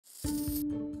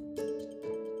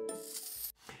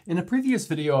In a previous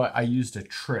video, I used a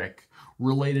trick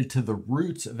related to the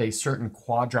roots of a certain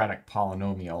quadratic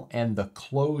polynomial and the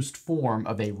closed form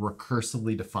of a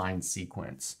recursively defined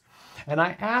sequence. And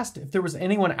I asked if there was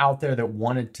anyone out there that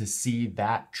wanted to see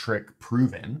that trick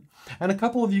proven. And a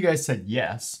couple of you guys said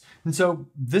yes. And so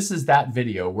this is that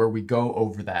video where we go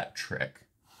over that trick.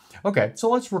 Okay, so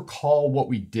let's recall what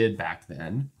we did back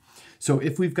then. So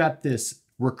if we've got this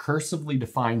recursively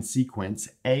defined sequence,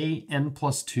 a n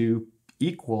plus 2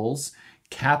 equals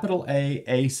capital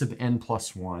A sub n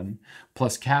plus 1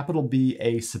 plus capital B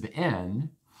a sub n,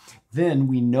 then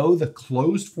we know the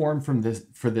closed form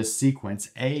for this sequence,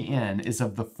 an, is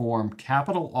of the form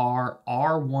capital R,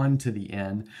 R1 to the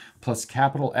n, plus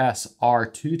capital S,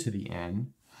 R2 to the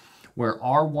n, where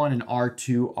R1 and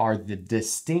R2 are the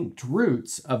distinct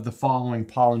roots of the following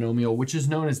polynomial, which is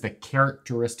known as the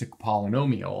characteristic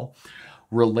polynomial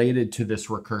related to this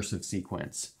recursive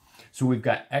sequence. So we've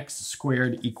got x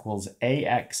squared equals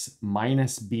ax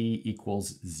minus b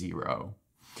equals 0.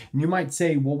 And you might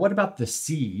say, well, what about the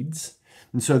seeds?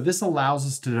 And so this allows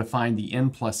us to define the n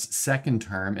plus second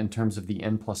term in terms of the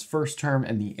n plus first term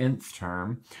and the nth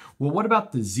term. Well, what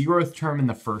about the 0th term in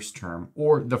the first term,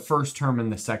 or the first term in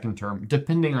the second term,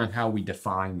 depending on how we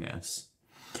define this?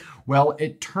 Well,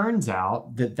 it turns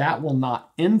out that that will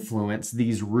not influence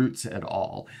these roots at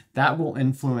all. That will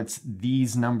influence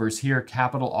these numbers here,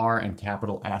 capital R and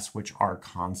capital S, which are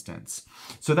constants.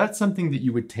 So that's something that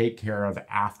you would take care of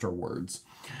afterwards.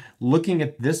 Looking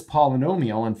at this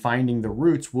polynomial and finding the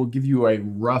roots will give you a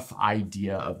rough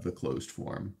idea of the closed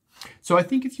form. So I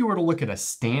think if you were to look at a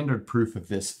standard proof of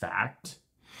this fact,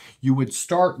 you would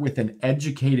start with an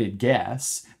educated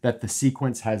guess that the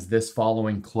sequence has this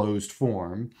following closed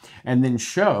form, and then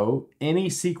show any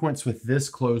sequence with this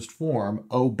closed form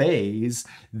obeys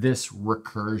this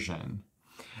recursion.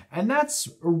 And that's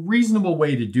a reasonable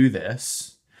way to do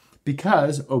this,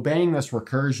 because obeying this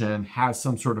recursion has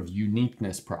some sort of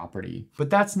uniqueness property. But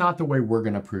that's not the way we're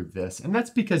going to prove this. And that's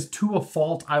because to a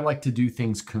fault, I like to do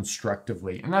things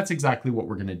constructively. And that's exactly what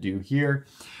we're going to do here.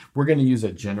 We're going to use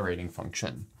a generating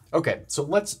function. Okay, so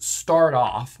let's start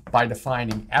off by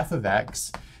defining f of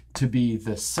x to be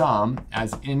the sum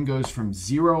as n goes from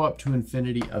 0 up to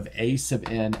infinity of a sub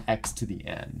n x to the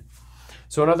n.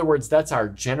 So in other words, that's our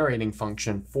generating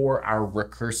function for our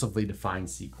recursively defined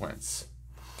sequence.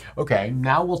 Okay,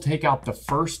 now we'll take out the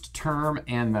first term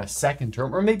and the second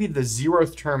term, or maybe the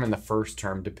 0th term and the first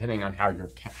term, depending on how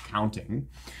you're counting.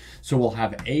 So we'll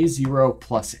have a0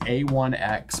 plus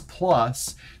a1x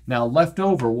plus, now left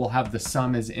over, we'll have the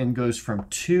sum as n goes from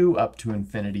 2 up to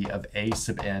infinity of a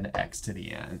sub n x to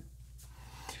the n.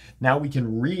 Now we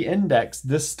can re-index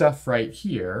this stuff right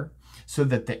here so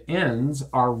that the n's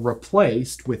are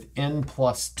replaced with n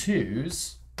plus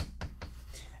 2's.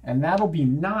 And that'll be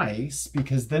nice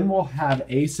because then we'll have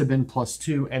a sub n plus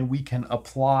 2 and we can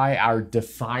apply our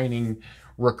defining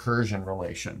recursion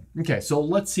relation. Okay, so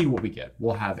let's see what we get.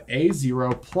 We'll have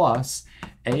a0 plus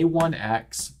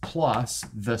a1x plus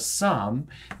the sum.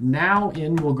 Now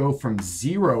n will go from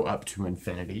 0 up to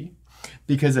infinity,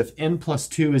 because if n plus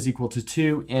 2 is equal to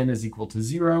 2, n is equal to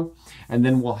 0. And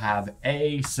then we'll have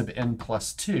a sub n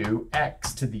plus 2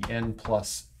 x to the n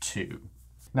plus 2.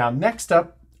 Now next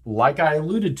up, like I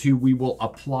alluded to, we will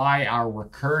apply our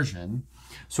recursion.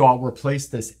 So I'll replace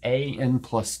this an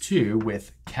plus 2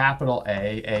 with capital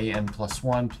an plus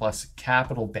 1 plus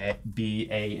capital B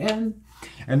an.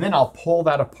 And then I'll pull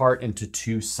that apart into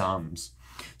two sums.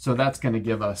 So that's going to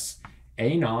give us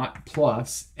a0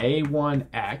 plus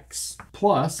a1x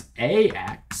plus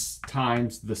ax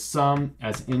times the sum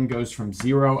as n goes from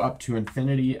 0 up to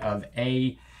infinity of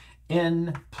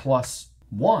an plus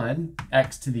 1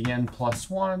 x to the n plus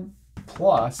 1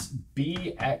 plus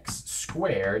bx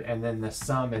squared, and then the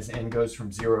sum as n goes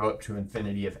from 0 up to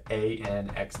infinity of an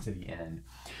x to the n.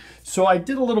 So I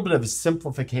did a little bit of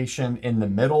simplification in the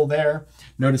middle there.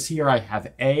 Notice here I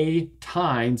have a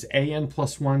times an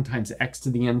plus 1 times x to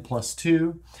the n plus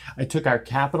 2. I took our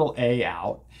capital A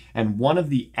out and one of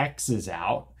the x's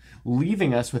out,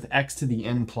 leaving us with x to the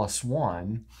n plus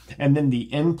 1, and then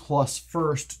the n plus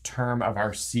first term of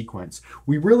our sequence.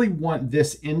 We really want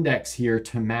this index here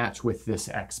to match with this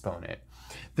exponent.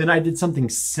 Then I did something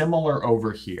similar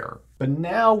over here. But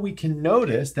now we can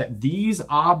notice that these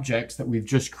objects that we've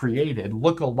just created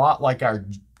look a lot like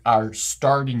our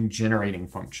starting generating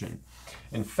function.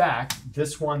 In fact,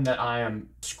 this one that I am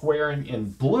squaring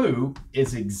in blue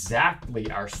is exactly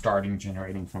our starting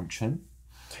generating function.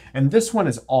 And this one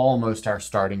is almost our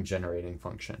starting generating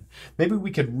function. Maybe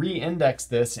we could re-index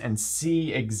this and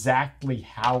see exactly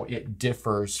how it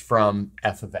differs from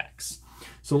f of x.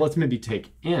 So let's maybe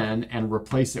take n and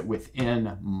replace it with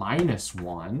n minus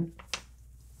 1.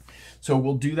 So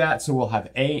we'll do that. So we'll have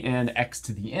a n x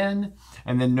to the n,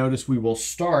 and then notice we will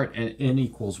start at n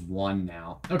equals 1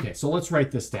 now. Okay, so let's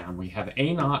write this down. We have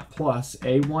a naught plus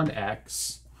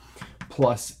a1x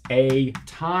plus a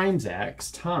times x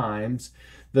times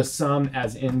the sum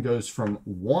as n goes from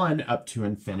 1 up to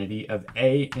infinity of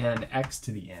a n x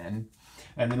to the n.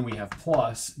 And then we have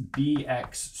plus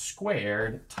bx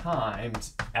squared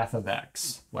times f of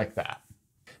x, like that.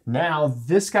 Now,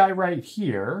 this guy right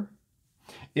here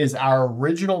is our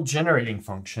original generating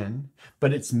function,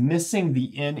 but it's missing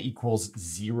the n equals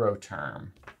 0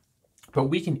 term. But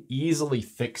we can easily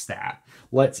fix that.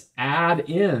 Let's add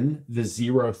in the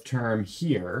 0th term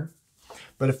here.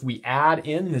 But if we add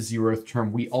in the 0th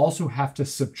term, we also have to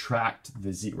subtract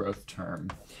the 0th term.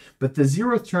 But the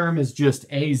 0th term is just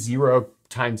a0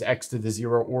 times x to the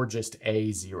 0, or just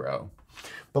a0.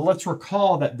 But let's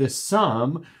recall that this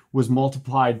sum was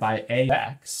multiplied by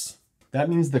ax. That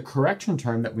means the correction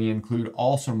term that we include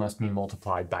also must be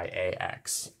multiplied by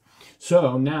ax.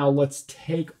 So now let's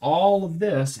take all of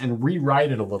this and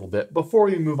rewrite it a little bit before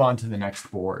we move on to the next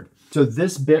board. So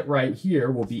this bit right here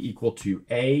will be equal to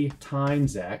a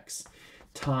times x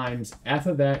times f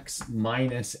of x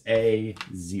minus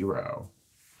a0.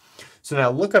 So now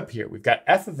look up here. We've got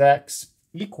f of x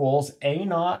equals a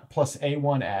naught plus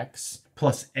a1x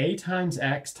plus a times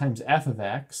x times f of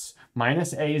x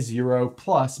minus a0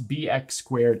 plus bx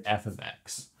squared f of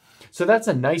x. So that's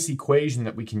a nice equation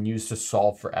that we can use to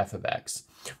solve for f of x.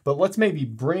 But let's maybe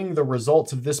bring the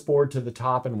results of this board to the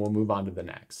top and we'll move on to the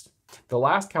next. The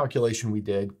last calculation we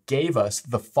did gave us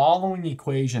the following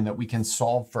equation that we can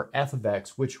solve for f of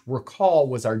x, which recall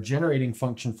was our generating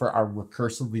function for our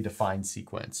recursively defined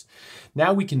sequence.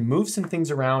 Now we can move some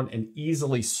things around and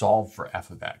easily solve for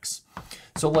f of x.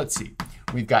 So let's see.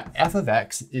 We've got f of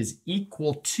x is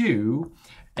equal to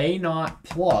a naught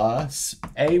plus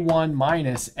a1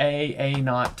 minus a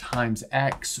naught times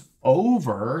x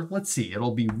over, let's see,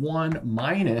 it'll be 1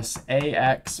 minus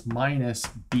ax minus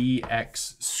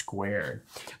bx squared.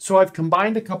 So I've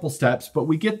combined a couple steps, but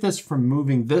we get this from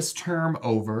moving this term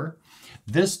over,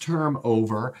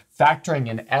 factoring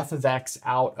an f of x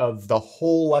out of the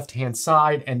whole left-hand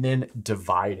side, and then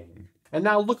dividing. And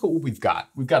now look at what we've got.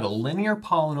 We've got a linear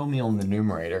polynomial in the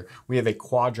numerator. We have a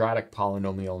quadratic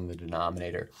polynomial in the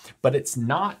denominator. But it's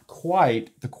not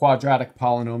quite the quadratic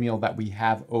polynomial that we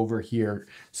have over here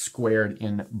squared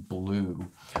in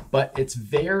blue. But it's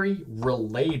very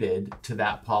related to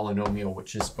that polynomial,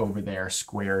 which is over there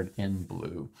squared in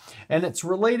blue. And it's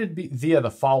related via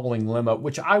the following lemma,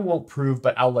 which I won't prove,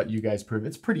 but I'll let you guys prove.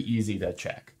 It's pretty easy to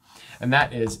check. And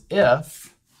that is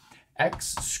if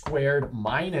x squared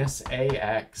minus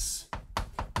ax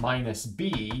minus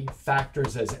b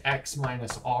factors as x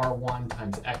minus r1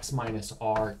 times x minus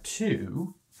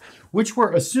r2, which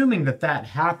we're assuming that that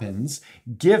happens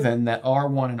given that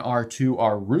r1 and r2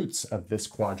 are roots of this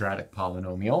quadratic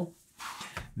polynomial,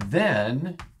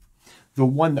 then the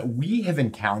one that we have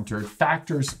encountered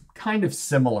factors kind of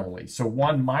similarly. So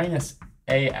 1 minus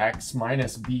ax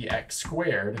minus bx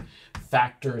squared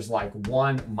factors like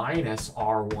 1 minus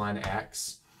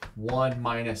r1x, 1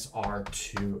 minus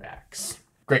r2x.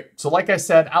 Great. So like I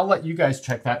said, I'll let you guys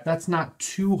check that. That's not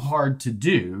too hard to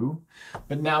do,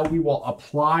 but now we will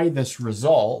apply this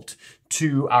result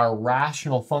to our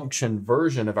rational function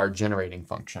version of our generating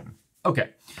function.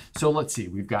 Okay, so let's see.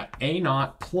 We've got a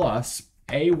naught plus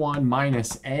a1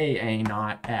 minus a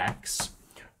naught x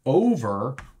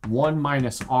over 1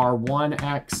 minus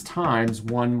r1x times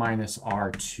 1 minus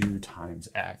r2 times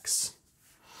x.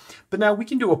 But now we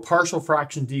can do a partial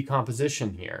fraction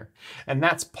decomposition here. And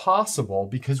that's possible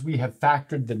because we have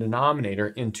factored the denominator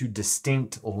into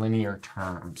distinct linear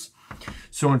terms.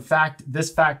 So in fact,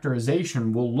 this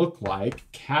factorization will look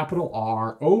like capital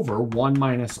R over 1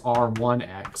 minus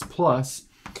r1x plus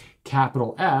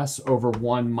capital S over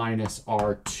 1 minus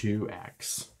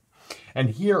r2x.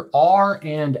 And here, R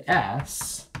and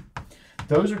S,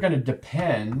 those are going to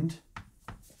depend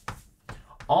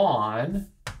on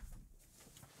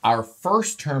our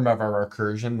first term of our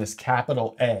recursion, this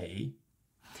capital A,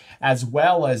 as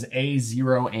well as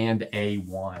A0 and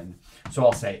A1. So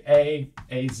I'll say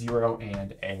A0,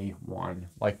 and A1,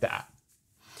 like that.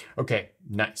 Okay,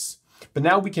 nice. But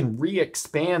now we can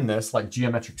re-expand this like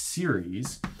geometric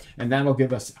series, and that'll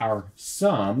give us our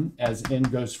sum as n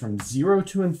goes from 0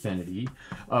 to infinity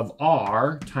of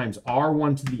r times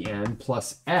r1 to the n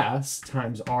plus s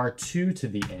times r2 to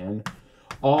the n,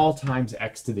 all times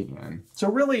x to the n. So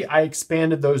really, I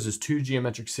expanded those as two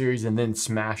geometric series and then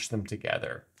smashed them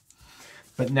together.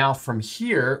 But now from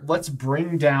here, let's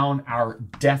bring down our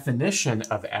definition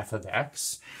of f of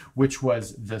x, which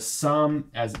was the sum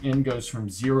as n goes from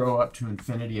 0 up to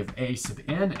infinity of a sub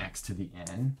n x to the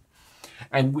n.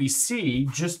 And we see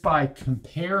just by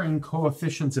comparing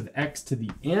coefficients of x to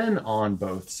the n on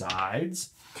both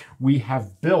sides, we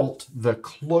have built the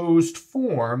closed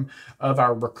form of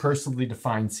our recursively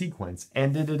defined sequence.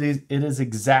 And it is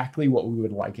exactly what we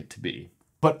would like it to be.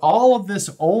 But all of this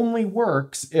only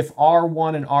works if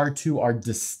R1 and R2 are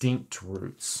distinct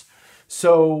roots.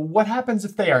 So what happens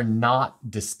if they are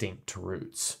not distinct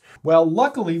roots? Well,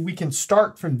 luckily we can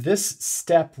start from this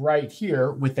step right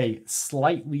here with a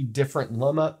slightly different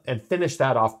lemma and finish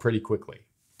that off pretty quickly.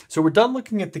 So we're done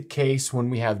looking at the case when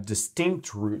we have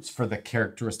distinct roots for the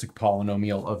characteristic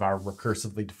polynomial of our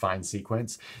recursively defined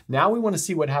sequence. Now we want to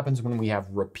see what happens when we have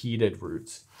repeated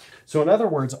roots. So in other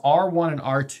words, R1 and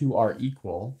R2 are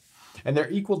equal, and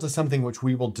they're equal to something which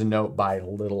we will denote by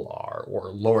little r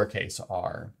or lowercase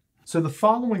r. So the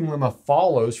following lemma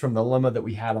follows from the lemma that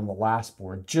we had on the last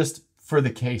board, just for the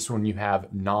case when you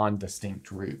have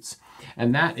non-distinct roots.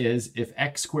 And that is if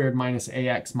x squared minus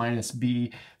ax minus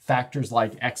b factors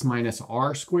like x minus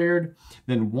r squared,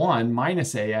 then 1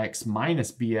 minus ax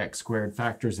minus bx squared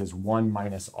factors as 1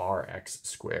 minus rx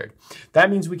squared. That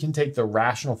means we can take the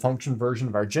rational function version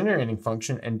of our generating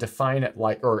function and define it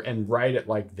like, and write it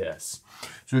like this.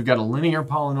 So we've got a linear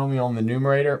polynomial in the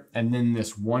numerator, and then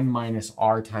this 1 minus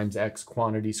r times x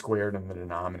quantity squared in the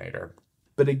denominator.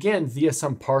 But again, via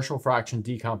some partial fraction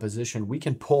decomposition, we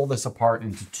can pull this apart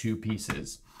into two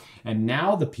pieces. And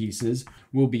now the pieces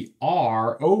will be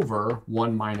r over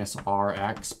 1 minus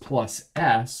rx plus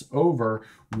s over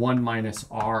 1 minus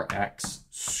rx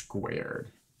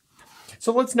squared.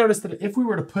 So let's notice that if we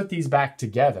were to put these back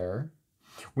together,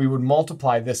 we would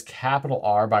multiply this capital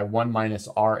R by 1 minus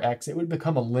rx. It would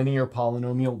become a linear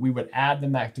polynomial. We would add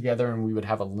them back together and we would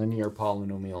have a linear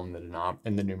polynomial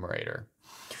in the numerator.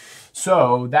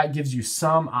 So that gives you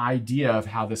some idea of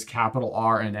how this capital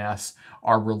R and S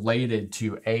are related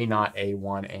to A naught,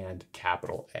 A1, and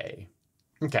capital A.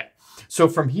 Okay, so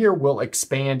from here we'll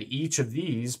expand each of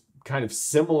these kind of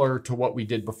similar to what we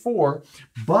did before,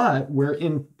 but we're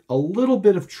in a little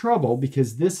bit of trouble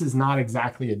because this is not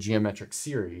exactly a geometric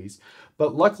series,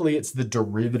 but luckily it's the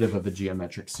derivative of a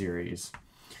geometric series.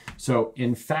 So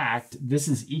in fact, this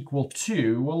is equal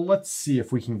to, well, let's see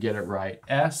if we can get it right.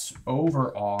 S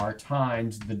over R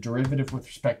times the derivative with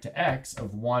respect to X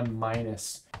of 1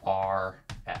 minus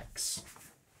Rx.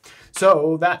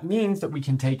 So that means that we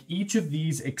can take each of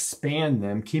these, expand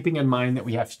them, keeping in mind that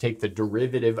we have to take the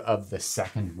derivative of the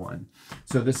second one.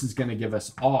 So this is going to give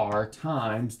us R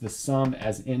times the sum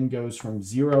as n goes from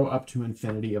 0 up to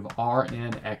infinity of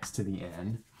Rn x to the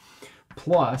n,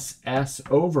 plus s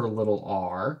over little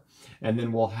r, and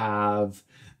then we'll have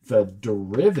the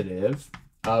derivative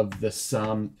of the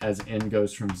sum as n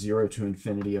goes from 0 to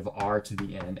infinity of r to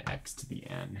the n x to the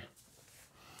n.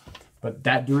 But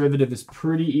that derivative is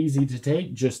pretty easy to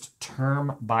take, just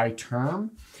term by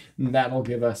term. And that'll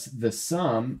give us the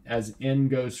sum as n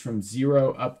goes from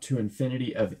 0 up to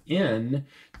infinity of n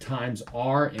times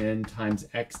Rn times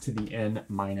x to the n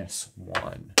minus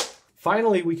 1.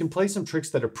 Finally, we can play some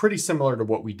tricks that are pretty similar to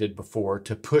what we did before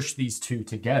to push these two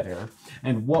together.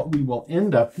 And what we will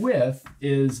end up with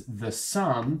is the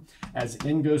sum as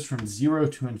n goes from 0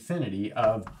 to infinity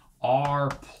of r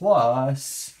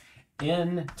plus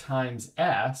n times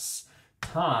s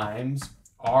times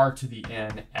r to the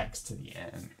n x to the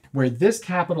n, where this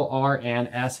capital R and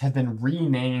S have been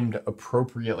renamed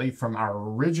appropriately from our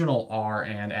original R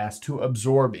and S to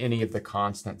absorb any of the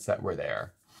constants that were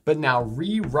there. But now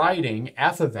rewriting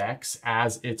f of x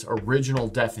as its original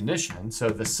definition, so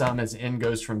the sum as n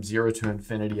goes from 0 to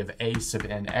infinity of a sub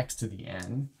n x to the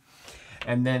n,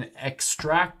 and then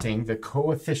extracting the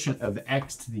coefficient of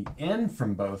x to the n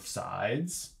from both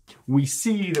sides, we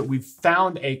see that we've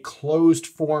found a closed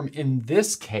form in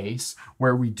this case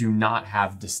where we do not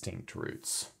have distinct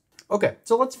roots. Okay,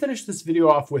 so let's finish this video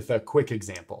off with a quick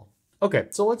example. Okay,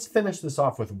 so let's finish this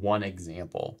off with one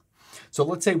example. So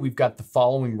let's say we've got the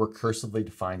following recursively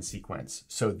defined sequence.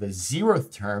 So the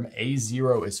 0th term,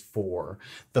 A0 is 4.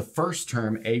 The first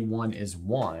term, A1 is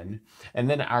 1. And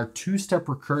then our two-step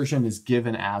recursion is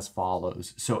given as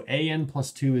follows. So AN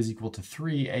plus 2 is equal to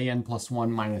 3, AN plus 1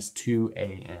 minus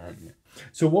 2AN.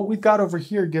 So what we've got over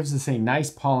here gives us a nice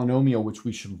polynomial which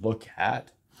we should look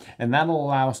at. And that'll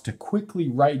allow us to quickly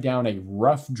write down a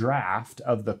rough draft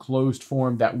of the closed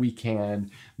form that we can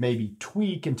maybe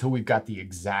tweak until we've got the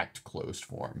exact closed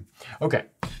form. Okay,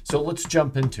 so let's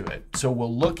jump into it. So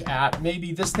we'll look at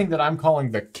maybe this thing that I'm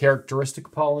calling the characteristic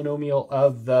polynomial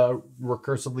of the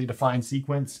recursively defined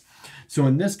sequence. So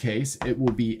in this case, it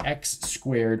will be x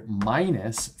squared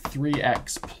minus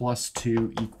 3x plus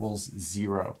 2 equals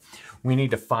 0. We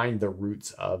need to find the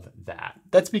roots of that.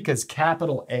 That's because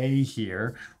capital A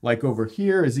here, like over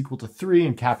here, is equal to 3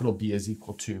 and capital B is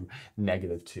equal to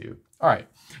 -2. All right,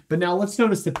 but now let's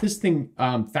notice that this thing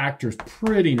factors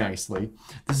pretty nicely.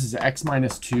 This is x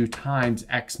minus 2 times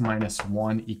x minus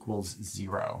 1 equals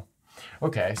 0.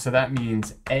 Okay, so that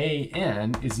means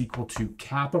an is equal to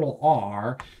capital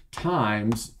R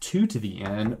times 2 to the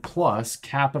n plus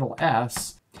capital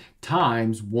S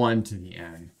times 1 to the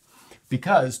n.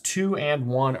 Because 2 and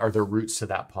 1 are the roots to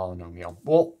that polynomial.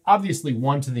 Well, obviously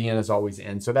 1 to the n is always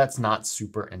n, so that's not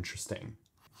super interesting.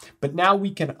 But now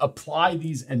we can apply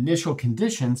these initial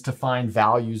conditions to find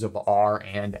values of R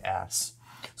and S.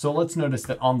 So let's notice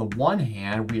that on the one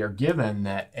hand, we are given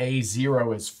that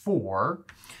A0 is 4,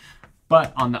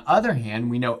 but on the other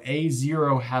hand, we know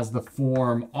A0 has the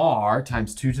form R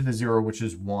times 2 to the 0, which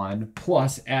is 1,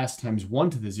 plus S times 1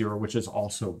 to the 0, which is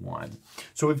also 1.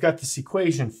 So we've got this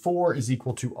equation, 4 is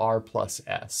equal to R plus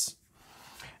S.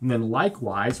 And then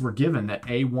likewise, we're given that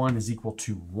A1 is equal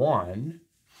to 1,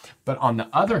 but on the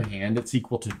other hand, it's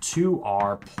equal to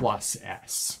 2R plus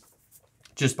S,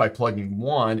 just by plugging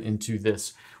 1 into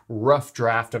this rough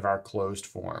draft of our closed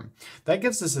form. That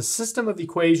gives us a system of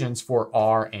equations for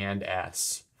R and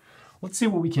S. Let's see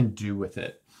what we can do with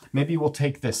it. Maybe we'll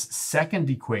take this second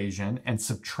equation and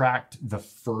subtract the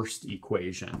first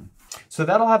equation. So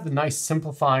that'll have the nice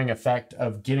simplifying effect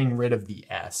of getting rid of the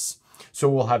S. So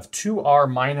we'll have 2R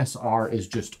minus R is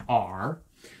just R,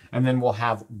 and then we'll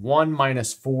have 1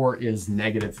 minus 4 is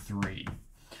 -3.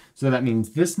 So that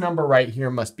means this number right here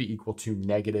must be equal to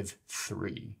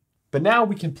 -3. But now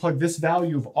we can plug this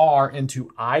value of R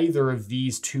into either of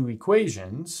these two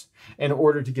equations in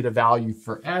order to get a value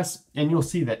for S, and you'll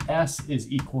see that S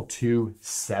is equal to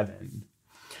 7.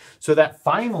 So that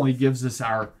finally gives us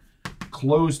our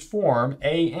closed form,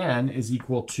 AN is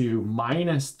equal to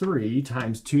 -3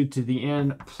 times 2 to the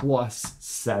n plus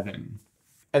 7.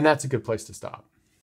 And that's a good place to stop.